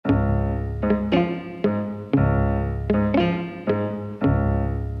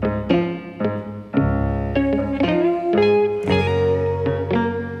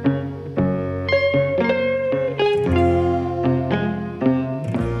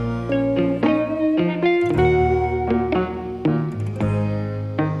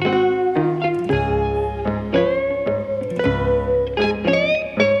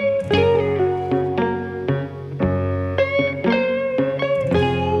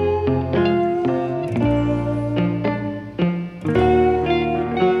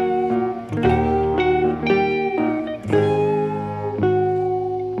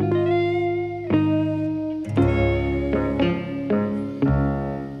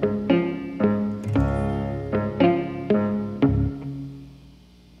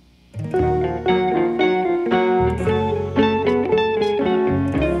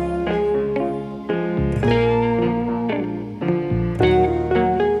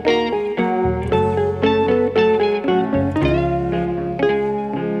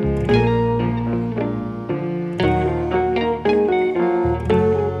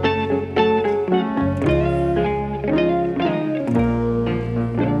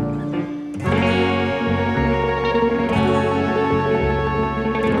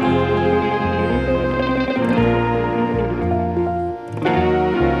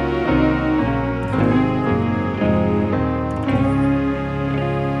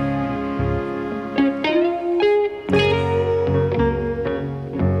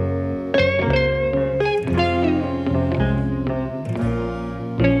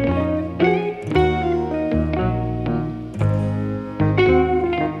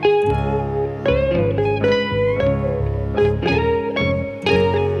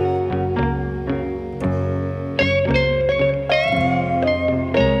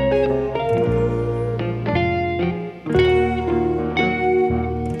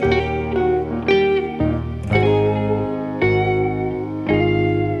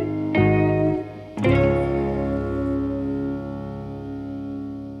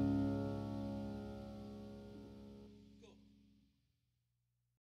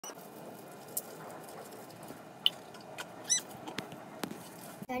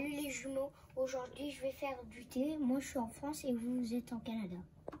Salut les jumeaux, aujourd'hui je vais faire du thé. Moi je suis en France et vous êtes en Canada.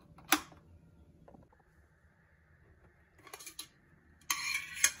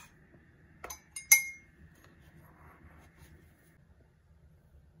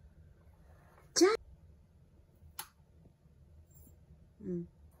 Tiens.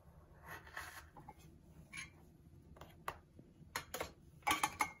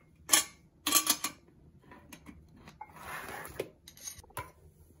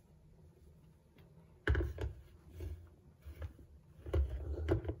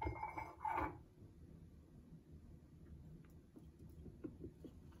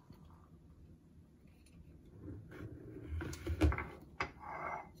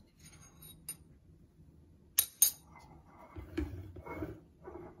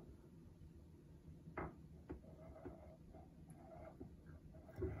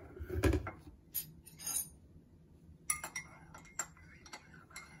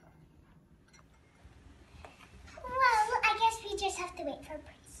 Have to wait for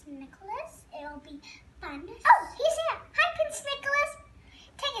Prince Nicholas. It'll be fun. Oh, he's here. Hi, Prince Nicholas.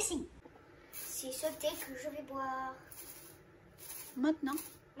 Take a seat. C'est ce thé que je vais boire. Maintenant.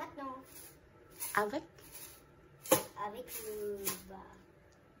 Maintenant. Avec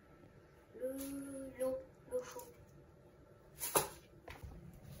l'eau chaude.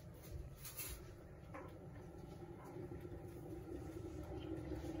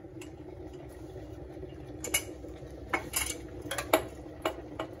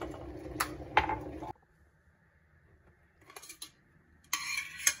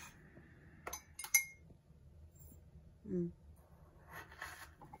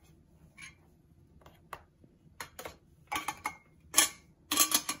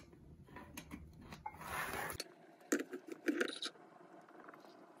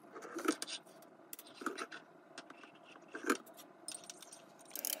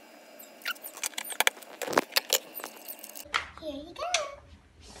 Here you go.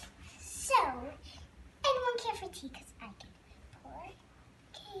 So, anyone care for tea? Because I can pour.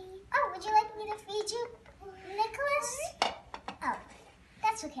 Okay. Oh, would you like me to feed you, Nicholas? Oh,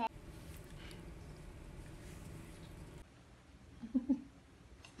 that's okay.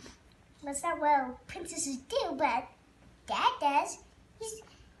 That's not what princesses do, but Dad does.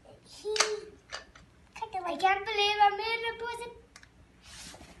 He kind of like, I can't believe I'm in a present.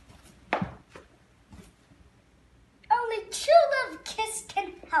 Only true love kiss can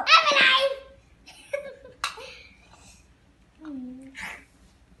help. I'm alive!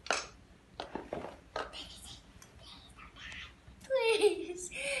 Please,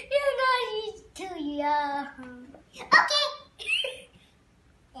 you're not too young. Okay.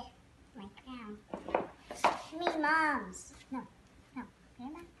 Yeah, my crown. Me, Mom's. No,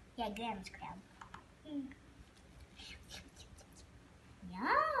 Grandma? Yeah, Grandma's crown.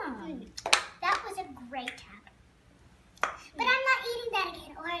 Yum. That was a great habit. But I'm not eating that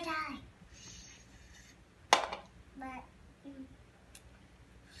again, or die. But,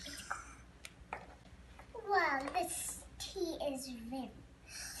 it's cool. Wow, this tea is very...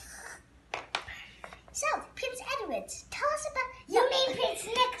 So, Prince Edward, tell us about... You mean Prince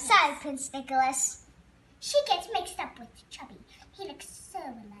Nicholas? Sorry, Prince Nicholas. She gets mixed up with Chubby. He looks so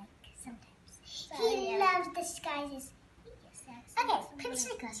alike sometimes. He loves disguises. Okay, Prince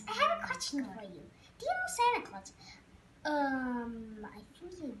Nicholas, I have a question for you. Do you know Santa Claus? I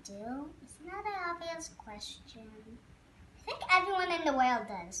think you do. It's not an obvious question. I think everyone in the world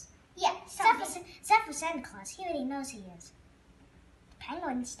does. Yeah, except for Santa Claus. He already knows who he is. The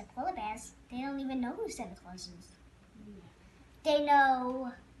penguins, the polar bears, they don't even know who Santa Claus is. They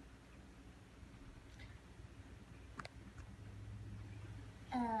know...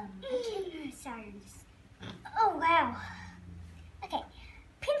 sorry. Oh, wow. Okay,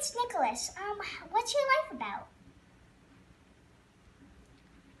 Prince Nicholas, what's your life about?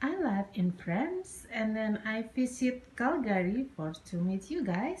 I live in France and then I visit Calgary to meet you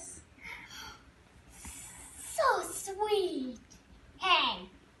guys. So sweet. Hey.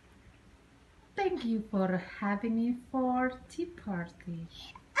 Thank you for having me for tea party.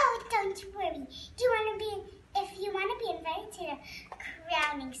 Oh, don't worry. If you want to be invited to the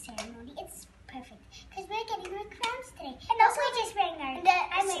crowning ceremony, it's perfect. Because we're getting our crowns today. And also we're just wearing our...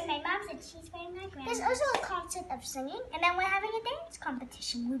 my mom said she's wearing our crowns. There's also a concert of singing, and then we're having a dance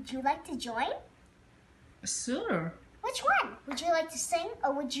competition. Would you like to join? Sure. Which one? Would you like to sing,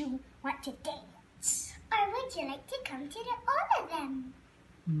 or would you want to dance? Or would you like to come to all of them?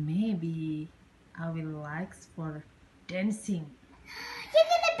 Maybe I will like for dancing. You're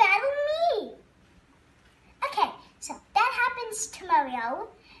gonna battle me! Okay, so that happens tomorrow.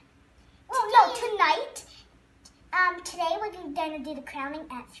 Well, no, tonight. today we're going to do the crowning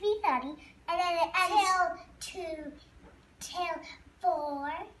at 3:30, and then it ends till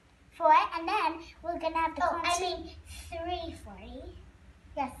 4, and then we're going to have the concert. 3:40.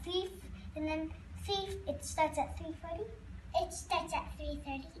 Yeah, and then it starts at 3:40? It starts at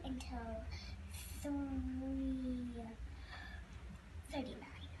 3:30 until 3:39.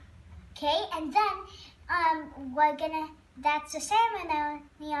 Okay, and then that's the ceremony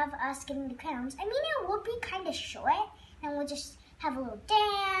of us getting the crowns. I mean, it will be kind of short, and we'll just have a little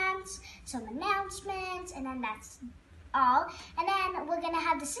dance, some announcements, and then that's all. And then we're gonna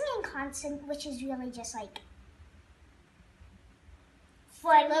have the singing concert, which is really just like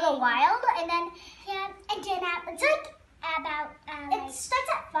for a little while, and then it's like about it starts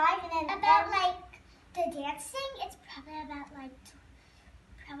at 5, and then about like the dancing, it's probably about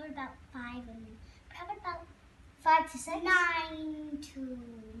 5, and probably about 5 to 6, 9 to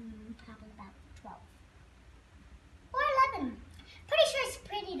probably about 12 or 11. Pretty sure it's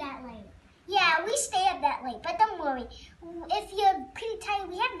pretty that late. Yeah, we stay up that late, but don't worry. If you're pretty tired,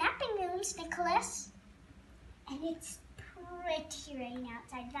 we have napping rooms, Nicholas, and it's pretty raining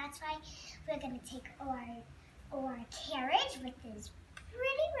outside. That's why we're gonna take our carriage with this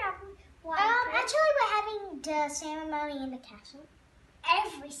pretty water. Actually, we're having the ceremony in the castle.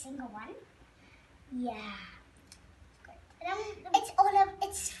 Every single one. Yeah.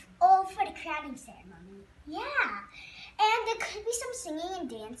 It's all for the crowning ceremony. Yeah. And there could be some singing and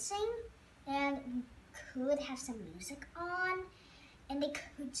dancing, and we could have some music on, and they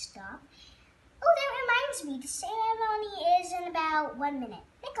could stop. Oh, that reminds me, the ceremony is in about 1 minute.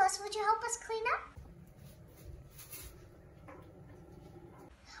 Nicholas, would you help us clean up?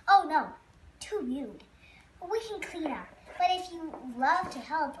 Oh no, too rude. We can clean up, but if you love to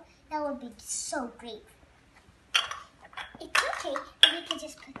help, that would be so great. It's okay if we can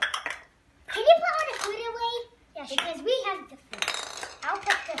just put... Can you put all the food away? Yeah, sure. Because we have the food. I'll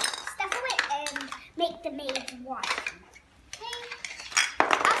put the stuff away and make the maids wash. Okay?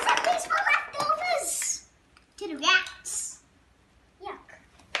 I'll set these for leftovers to the rats. Yuck.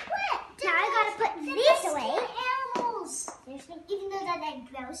 What? Now I gotta put these away. Animals. Seriously? Even though they're like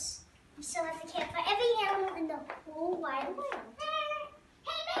gross, we still have to care for every animal in the whole wide world.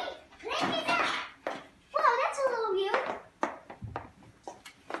 Hey, mate! Clean this up! Whoa, that's a little rude.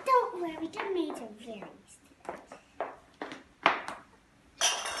 Don't worry, the maids are very